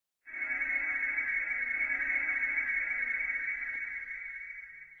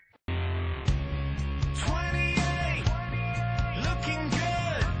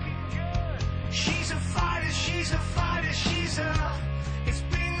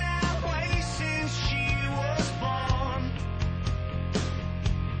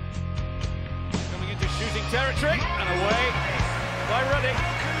territory and away by Ruddy.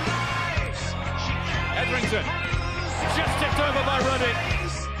 Edrington just tipped over by Ruddy.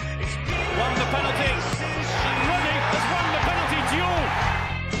 Won the penalty. And Ruddy has won the penalty duel.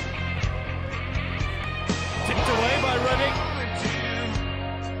 Tipped away by Ruddy.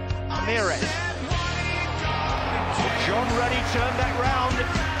 Ramirez. John Ruddy turned that round.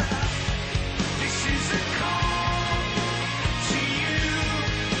 This is a call to you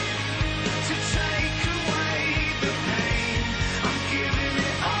to take away the pain. I'm giving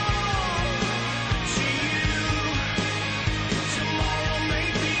it all to you. Tomorrow may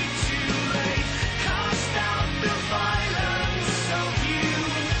be too late. Cast out the violence of you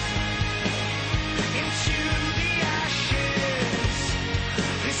into the ashes.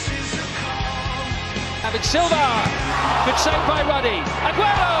 This is a call. David Silva, good save by Ruddy.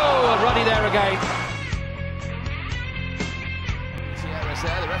 Aguero, and Ruddy there again. Sierra's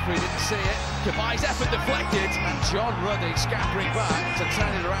there, the referee didn't see it. Kabai's effort deflected, and John Ruddy scampering back to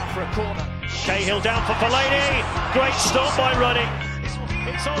turn it around for a corner. Cahill down for Fellaini. Great stop by Ruddy.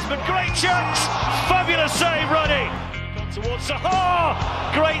 It's Osman, great chance. Fabulous save, Ruddy. Gone towards Sahar.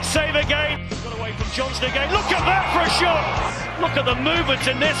 Great save again. Got away from Johnson again. Look at that for a shot. Look at the movement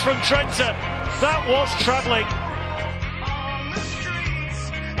in this from Trenta. That was travelling.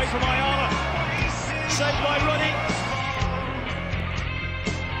 Away from Ayala. Saved by Ruddy.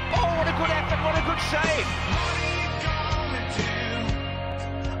 Oh, what a good effort, what a good save.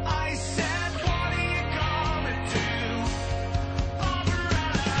 I said, what are you gonna do?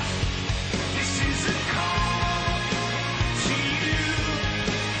 Barbarella, this is a call to you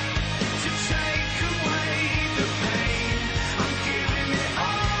to take away the pain. I'm giving it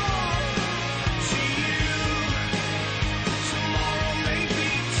all to you. Tomorrow may be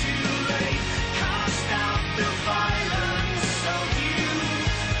too late. Cast out the violence of you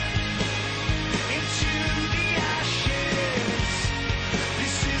into the ashes.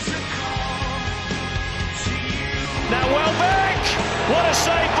 This is a call to you. Now Welbeck. What a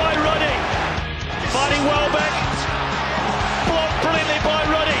save by Ruddy. Finding Welbeck. Blocked brilliantly by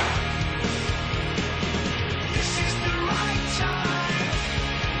Ruddy. This is the right time.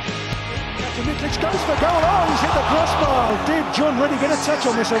 Mitrovic goes for goal. Oh, he's hit the crossbar. Did John Ruddy get a touch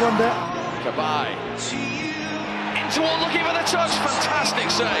on this, I wonder? Kabai To you, into all, looking for the touch, fantastic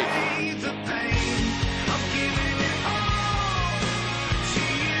save. the